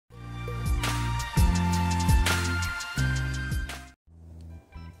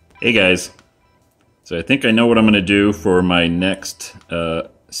Hey guys, so I think I know what I'm going to do for my next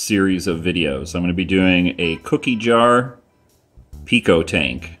series of videos. I'm going to be doing a cookie jar pico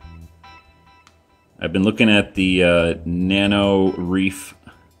tank. I've been looking at the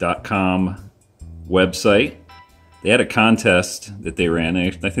nanoreef.com website. They had a contest that they ran.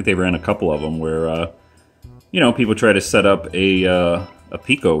 I think they ran a couple of them where people try to set up a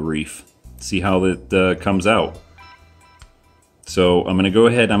pico-reef, see how it comes out. So I'm going to go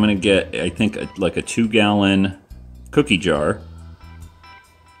ahead, I'm going to get, I think, like a 2-gallon cookie jar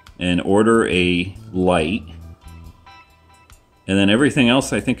and order a light. And then everything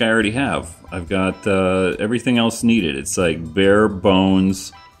else I think I already have. I've got everything else needed. It's like bare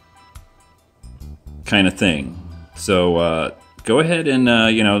bones kind of thing. So go ahead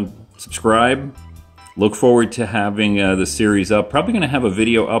and, subscribe. Look forward to having the series up. Probably going to have a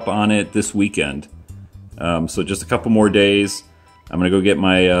video up on it this weekend. So just a couple more days. I'm gonna go get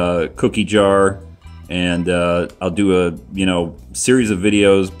my cookie jar, and I'll do a series of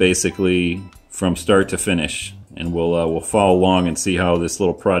videos basically from start to finish, and we'll follow along and see how this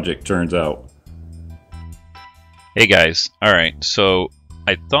little project turns out. Hey guys, all right. So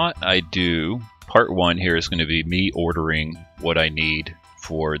I thought I'd do part one. Here is going to be me ordering what I need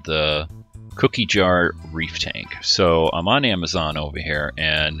for the cookie jar reef tank. So I'm on Amazon over here,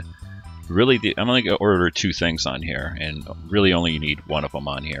 and really, I'm only going to order 2 things on here, and really only you need one of them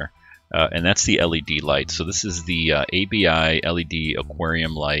on here, and that's the LED light. So this is the ABI LED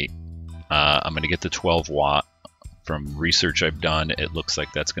aquarium light. I'm going to get the 12 watt. From research I've done, it looks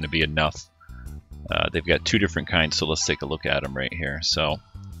like that's going to be enough. They've got 2 different kinds, so let's take a look at them right here. So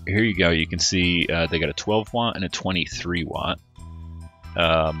here you go. You can see they got a 12 watt and a 23 watt.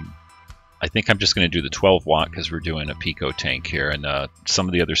 I think I'm just going to do the 12 watt because we're doing a pico tank here, and some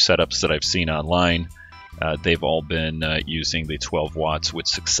of the other setups that I've seen online, they've all been using the 12 watts with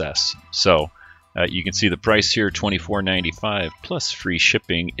success. So you can see the price here, $24.95 plus free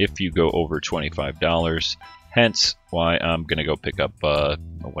shipping if you go over $25. Hence why I'm going to go pick up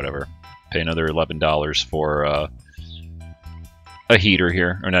whatever, pay another $11 for a heater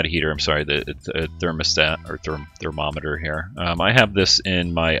here, or not a heater, I'm sorry, the thermostat or thermometer here. I have this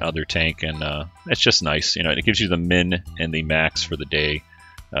in my other tank, and it's just nice. It gives you the min and the max for the day,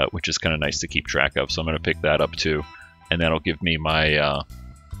 which is kind of nice to keep track of. So I'm going to pick that up too, and that'll give me my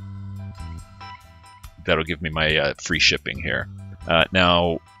free shipping here.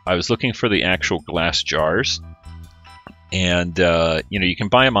 Now I was looking for the actual glass jars. And you can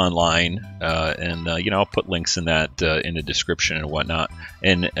buy them online, and I'll put links in that in the description and whatnot.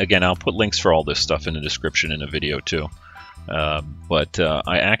 And again, I'll put links for all this stuff in the description in the video too. But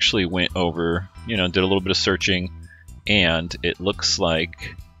I actually went over, did a little bit of searching, and it looks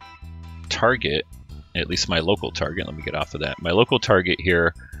like Target, at least my local Target. Let me get off of that. My local Target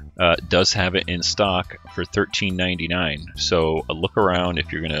here does have it in stock for $13.99. So a look around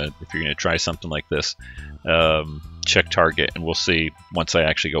if you're gonna try something like this. Check Target, and we'll see once I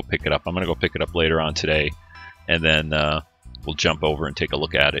actually go pick it up. I'm gonna go pick it up later on today, and then we'll jump over and take a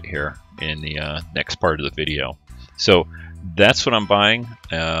look at it here in the next part of the video. So that's what I'm buying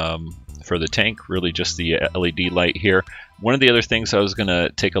for the tank, really just the LED light here. One of the other things I was gonna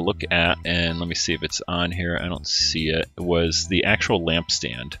take a look at, and let me see if it's on here, I don't see it, was the actual lamp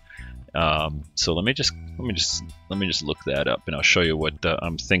stand. So let me just look that up, and I'll show you what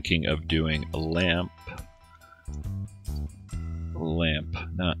I'm thinking of doing. A lamp,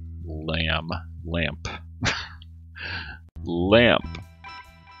 not lamb, lamp, lamp,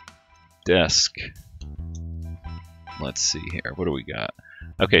 desk. Let's see here. What do we got?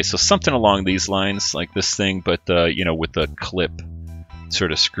 Okay, so something along these lines, like this thing, but with the clip,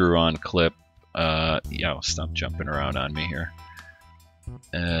 sort of screw-on clip. Stop jumping around on me here.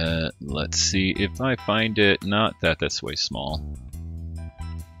 Let's see if I find it. Not that. That's way small.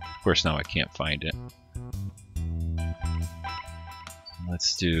 Of course, now I can't find it.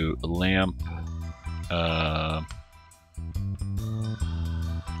 Let's do a lamp.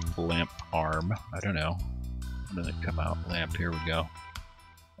 Lamp arm. I don't know. When did it come out? Lamp. Here we go.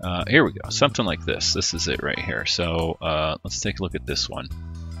 Here we go. Something like this. This is it right here. So let's take a look at this one.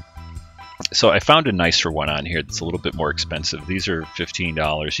 So I found a nicer one on here that's a little bit more expensive. These are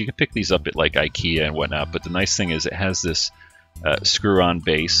 $15. You can pick these up at like IKEA and whatnot, but the nice thing is it has this screw-on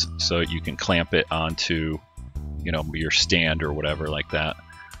base, so you can clamp it onto your stand or whatever like that.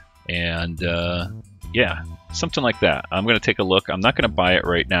 And yeah, something like that. I'm going to take a look. I'm not going to buy it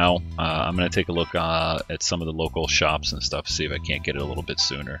right now. I'm going to take a look at some of the local shops and stuff, see if I can't get it a little bit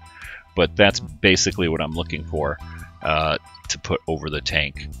sooner. But that's basically what I'm looking for to put over the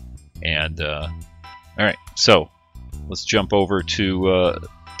tank. And all right, so let's jump over to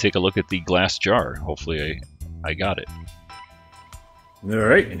take a look at the glass jar. Hopefully I got it. All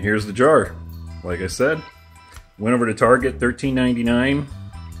right, and here's the jar. Like I said, went over to Target, $13.99.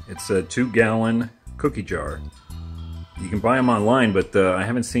 It's a 2-gallon cookie jar. You can buy them online, but I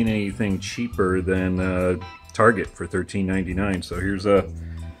haven't seen anything cheaper than Target for $13.99. So here's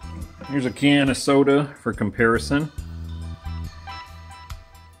a can of soda for comparison.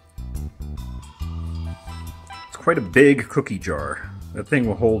 It's quite a big cookie jar. That thing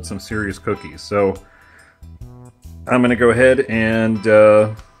will hold some serious cookies. So I'm going to go ahead and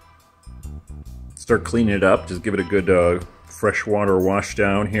start cleaning it up. Just give it a good fresh water wash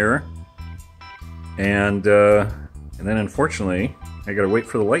down here. And then unfortunately, I gotta wait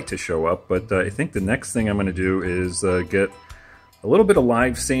for the light to show up, but I think the next thing I'm gonna do is get a little bit of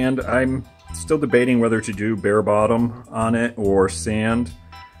live sand. I'm still debating whether to do bare bottom on it or sand.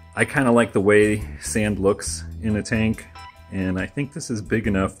 I kind of like the way sand looks in a tank, and I think this is big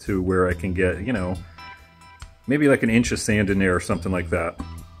enough to where I can get, you know, maybe like an inch of sand in there or something like that.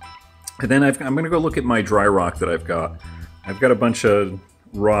 And then I'm gonna go look at my dry rock that I've got. I've got a bunch of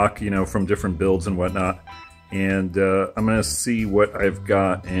rock, you know, from different builds and whatnot. And I'm going to see what I've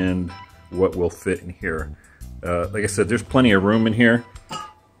got and what will fit in here. Like I said, there's plenty of room in here.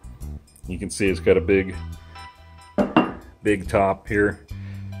 You can see it's got a big top here.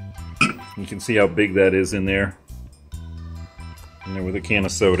 You can see how big that is in there. And there with a can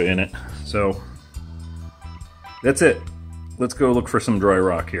of soda in it. So that's it. Let's go look for some dry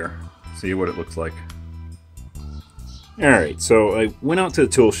rock here. See what it looks like. Alright, so I went out to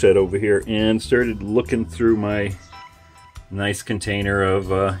the tool shed over here and started looking through my nice container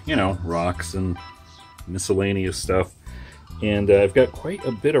of, you know, rocks and miscellaneous stuff. And I've got quite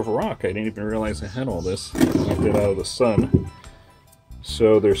a bit of rock. I didn't even realize I had all this. Knocked it out of the sun.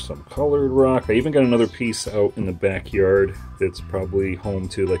 So there's some colored rock. I even got another piece out in the backyard that's probably home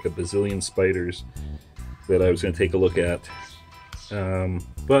to like a bazillion spiders that I was going to take a look at.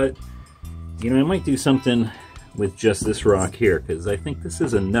 But, you know, I might do something with just this rock here, because I think this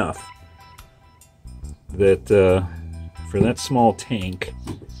is enough that for that small tank.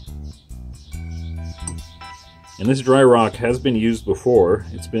 And this dry rock has been used before.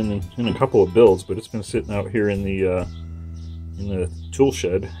 It's been in a couple of builds, but it's been sitting out here in the tool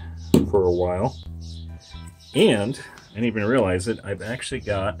shed for a while. And I didn't even realize it, I've actually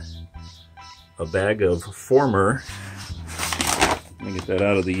got a bag of former, let me get that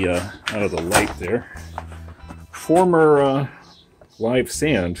out of the light there, former live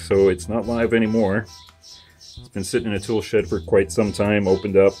sand. So it's not live anymore. It's been sitting in a tool shed for quite some time,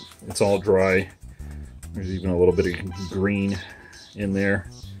 opened up, it's all dry. There's even a little bit of green in there.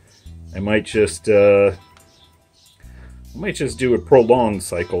 I might just do a prolonged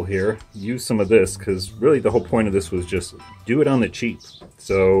cycle here, use some of this, because really the whole point of this was just do it on the cheap.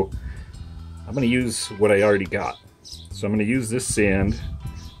 So I'm going to use what I already got. So I'm going to use this sand.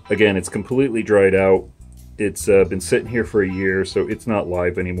 Again, it's completely dried out. It's been sitting here for a year, so it's not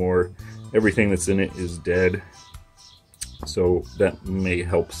live anymore. Everything that's in it is dead. So that may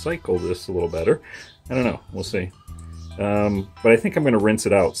help cycle this a little better. I don't know, we'll see. But I think I'm going to rinse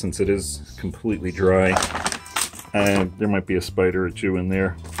it out since it is completely dry. There might be a spider or two in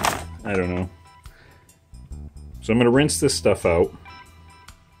there. I don't know. So I'm going to rinse this stuff out,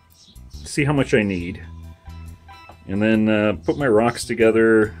 see how much I need, and then put my rocks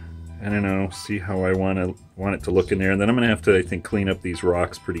together. I don't know, see how I want it to look in there. And then I'm going to have to, I think, clean up these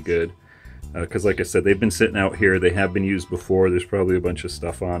rocks pretty good. Because like I said, they've been sitting out here. They have been used before. There's probably a bunch of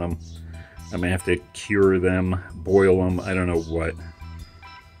stuff on them. I may have to cure them, boil them, I don't know what.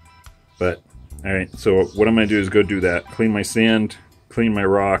 But, alright, so what I'm going to do is go do that. Clean my sand, clean my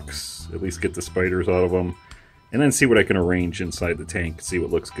rocks, at least get the spiders out of them. And then see what I can arrange inside the tank, see what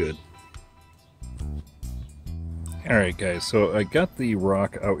looks good. Alright guys, so I got the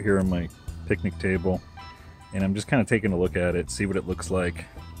rock out here on my picnic table. And I'm just kind of taking a look at it, see what it looks like.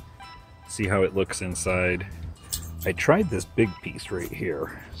 See how it looks inside. I tried this big piece right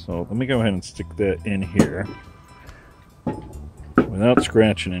here, so let me go ahead and stick that in here without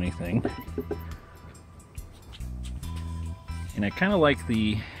scratching anything. And I kind of like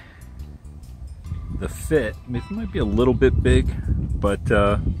the fit. It might be a little bit big, but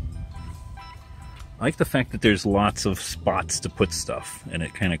I like the fact that there's lots of spots to put stuff, and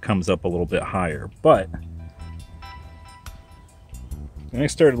it kind of comes up a little bit higher. But when I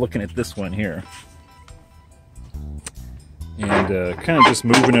started looking at this one here, and kind of just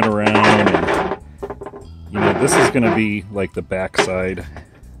moving it around, and, you know, this is going to be like the back side,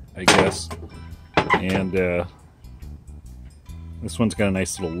 I guess. And this one's got a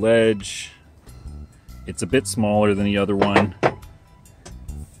nice little ledge. It's a bit smaller than the other one.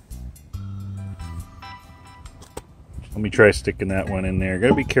 Let me try sticking that one in there.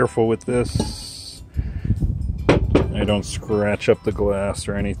 Gotta be careful with this. I don't scratch up the glass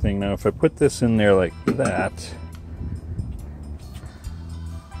or anything. Now if I put this in there like that,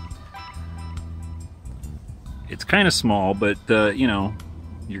 it's kind of small, but you know,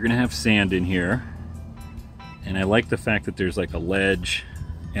 you're gonna have sand in here. And I like the fact that there's like a ledge.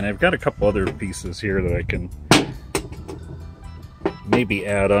 And I've got a couple other pieces here that I can maybe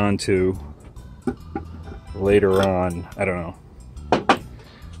add on to later on. I don't know.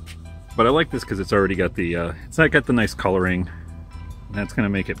 But I like this because it's already got the it's not got the nice coloring. And that's gonna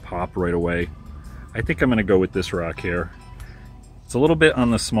make it pop right away. I think I'm gonna go with this rock here. It's a little bit on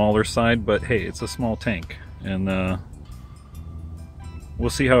the smaller side, but hey, it's a small tank. And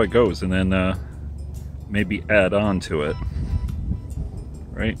we'll see how it goes, and then maybe add on to it.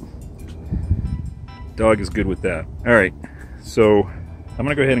 Right? Dog is good with that. Alright, so I'm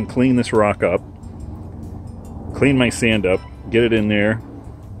gonna go ahead and clean this rock up, clean my sand up, get it in there,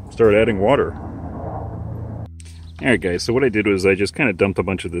 start adding water. Alright guys, so what I did was I just kind of dumped a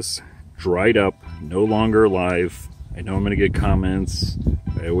bunch of this dried up, no longer live. I know I'm gonna get comments.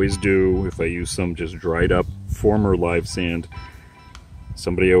 I always do if I use some just dried up former live sand.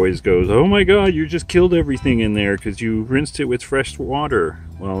 Somebody always goes, oh my god, you just killed everything in there because you rinsed it with fresh water.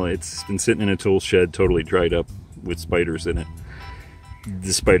 Well, it's been sitting in a tool shed totally dried up with spiders in it.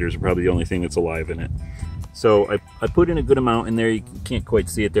 The spiders are probably the only thing that's alive in it. So I put in a good amount in there. You can't quite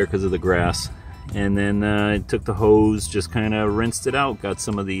see it there because of the grass. And then I took the hose, just kind of rinsed it out, got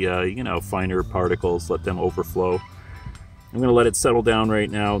some of the you know, finer particles, let them overflow. I'm going to let it settle down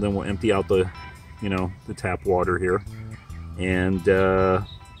right now, then we'll empty out the, you know, the tap water here. And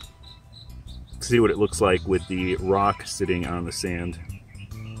see what it looks like with the rock sitting on the sand.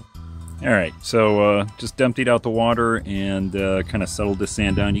 Alright, so just emptied out the water and kind of settled the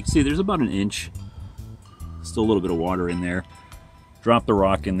sand down. You can see there's about an inch. Still a little bit of water in there. Drop the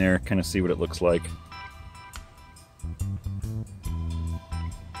rock in there, kind of see what it looks like.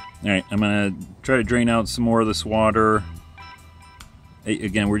 Alright, I'm going to try to drain out some more of this water.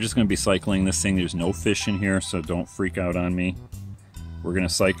 Again, we're just going to be cycling this thing. There's no fish in here, so don't freak out on me. We're going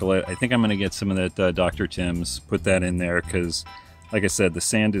to cycle it. I think I'm going to get some of that Dr. Tim's, put that in there, because, like I said, the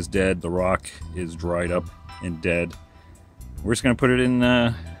sand is dead, the rock is dried up and dead. We're just going to put it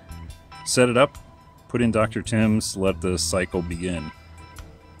in, set it up, put in Dr. Tim's, let the cycle begin.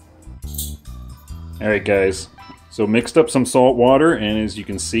 Alright guys, so mixed up some salt water, and as you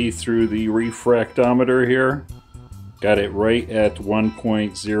can see through the refractometer here, got it right at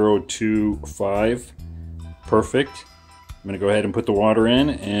 1.025. Perfect. I'm going to go ahead and put the water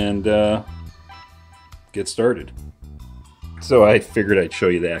in and get started. So I figured I'd show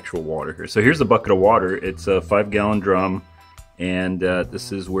you the actual water here. So here's the bucket of water. It's a 5-gallon drum, and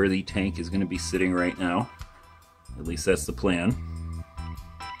this is where the tank is going to be sitting right now. At least that's the plan.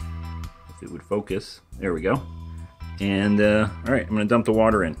 If it would focus. There we go. And alright, I'm going to dump the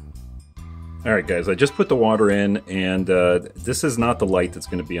water in. Alright guys, I just put the water in, and this is not the light that's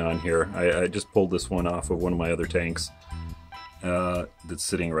going to be on here. I just pulled this one off of one of my other tanks that's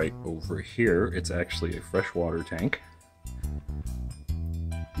sitting right over here. It's actually a freshwater tank.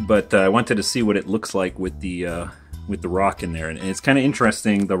 But I wanted to see what it looks like with the rock in there. And it's kind of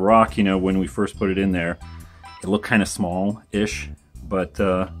interesting. The rock, you know, when we first put it in there, it looked kind of small-ish, but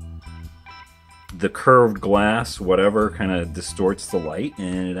the curved glass, whatever, kind of distorts the light,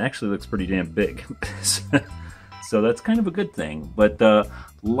 and it actually looks pretty damn big. So that's kind of a good thing. But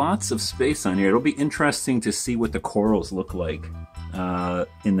lots of space on here. It'll be interesting to see what the corals look like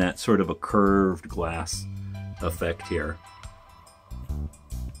in that sort of a curved glass effect here.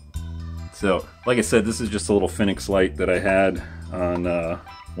 So, like I said, this is just a little Phoenix light that I had on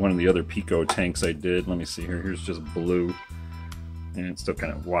one of the other Pico tanks I did. Let me see here. Here's just blue. And it still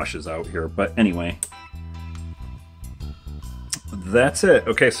kind of washes out here. But anyway, that's it.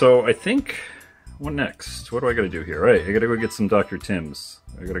 Okay, so I think, what next? What do I got to do here? All right, I got to go get some Dr. Tim's.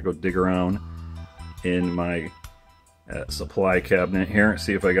 I got to go dig around in my supply cabinet here,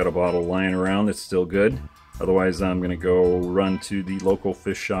 see if I got a bottle lying around that's still good. Otherwise, I'm going to go run to the local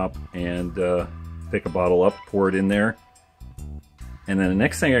fish shop and pick a bottle up, pour it in there. And then the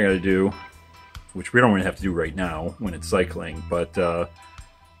next thing I got to do, which we don't really have to do right now when it's cycling, but we're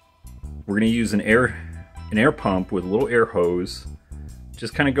going to use an air pump with a little air hose,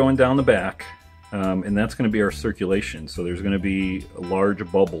 just kind of going down the back, and that's going to be our circulation. So there's going to be a large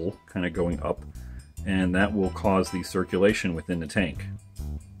bubble kind of going up, and that will cause the circulation within the tank.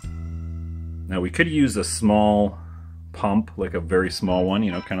 Now we could use a small pump, like a very small one,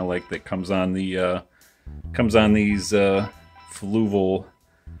 you know, kind of like that comes on the these fluval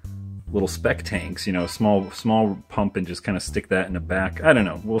little SPEC tanks, you know, small pump, and just kind of stick that in the back. I don't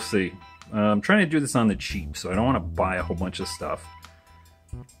know. We'll see. I'm trying to do this on the cheap, so I don't want to buy a whole bunch of stuff.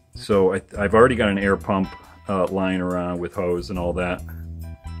 So I've already got an air pump lying around with hose and all that.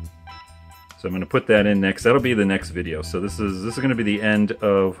 So I'm going to put that in next. That'll be the next video. So this is going to be the end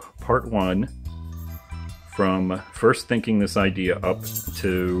of part 1, from first thinking this idea up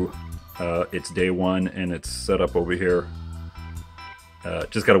to it's day 1 and it's set up over here.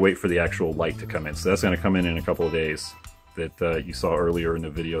 Just got to wait for the actual light to come in. So that's going to come in a couple of days, that you saw earlier in the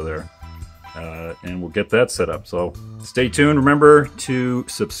video there. And we'll get that set up. So stay tuned. Remember to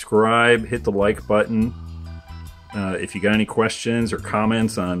subscribe, hit the like button. If you got any questions or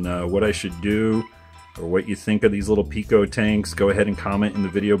comments on what I should do, or what you think of these little pico tanks, go ahead and comment in the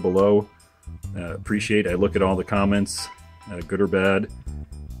video below. Appreciate it. I look at all the comments, good or bad.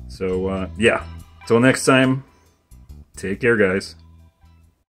 So yeah, till next time, take care, guys.